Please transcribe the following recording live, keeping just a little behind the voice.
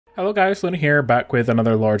Hello guys, Lunar here, back with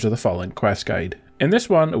another Lords of the Fallen quest guide. In this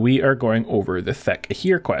one, we are going over the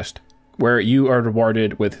Thehk-Ihir quest, where you are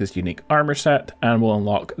rewarded with his unique armor set and will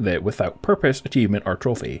unlock the Without Purpose achievement or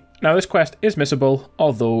trophy. Now this quest is missable,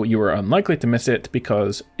 although you are unlikely to miss it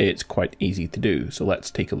because it's quite easy to do, so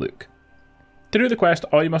let's take a look. To do the quest,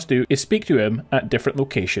 all you must do is speak to him at different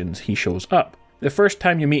locations he shows up. The first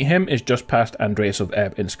time you meet him is just past Andreas of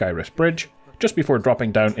Ebb in Skyrest Bridge. Just before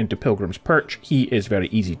dropping down into Pilgrim's Perch, he is very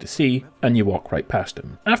easy to see, and you walk right past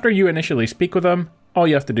him. After you initially speak with him, all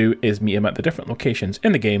you have to do is meet him at the different locations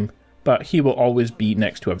in the game, but he will always be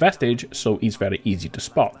next to a vestige, so he's very easy to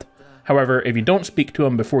spot. However, if you don't speak to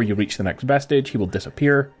him before you reach the next vestige, he will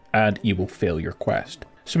disappear, and you will fail your quest.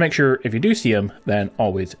 So make sure if you do see him, then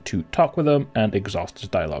always to talk with him and exhaust his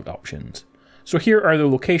dialogue options. So here are the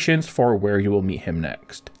locations for where you will meet him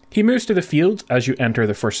next. He moves to the fields as you enter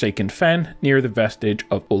the Forsaken Fen near the Vestige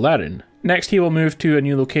of Olleren. Next he will move to a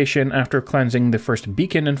new location after cleansing the first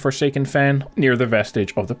beacon in Forsaken Fen near the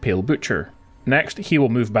Vestige of the Pale Butcher. Next he will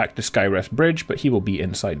move back to Skyrest Bridge, but he will be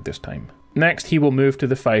inside this time. Next he will move to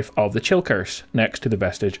the Fief of the Chalice next to the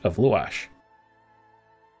Vestige of Loash.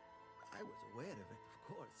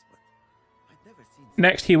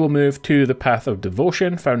 Next he will move to the Path of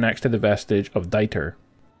Devotion found next to the Vestige of Dieter.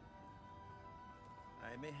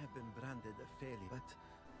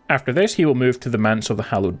 After this, he will move to the Manse of the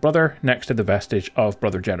Hallowed Brother, next to the vestige of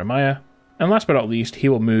Brother Jeremiah. And last but not least, he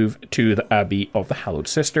will move to the Abbey of the Hallowed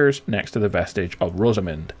Sisters, next to the vestige of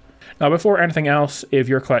Rosamund. Now before anything else, if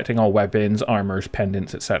you're collecting all weapons, armors,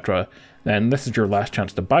 pendants, etc., then this is your last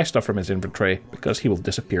chance to buy stuff from his inventory, because he will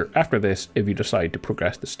disappear after this if you decide to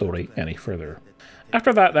progress the story any further.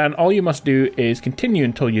 After that then, all you must do is continue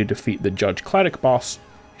until you defeat the Judge Cleric boss.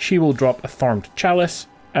 She will drop a Thorned Chalice,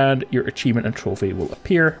 and your achievement and trophy will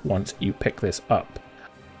appear once you pick this up.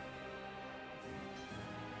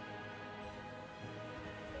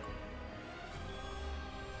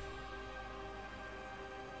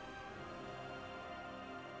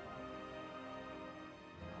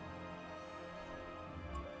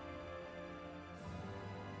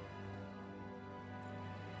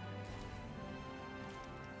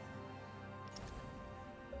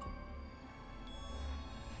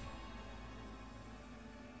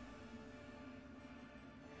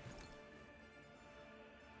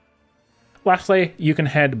 Lastly, you can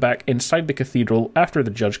head back inside the cathedral after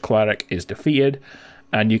the Judge Cleric is defeated,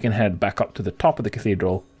 and you can head back up to the top of the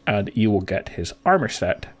cathedral and you will get his armor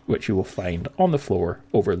set, which you will find on the floor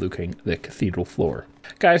overlooking the cathedral floor.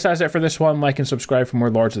 Guys, that's it for this one. Like and subscribe for more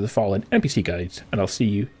Lords of the Fallen NPC guides, and I'll see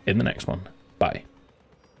you in the next one. Bye.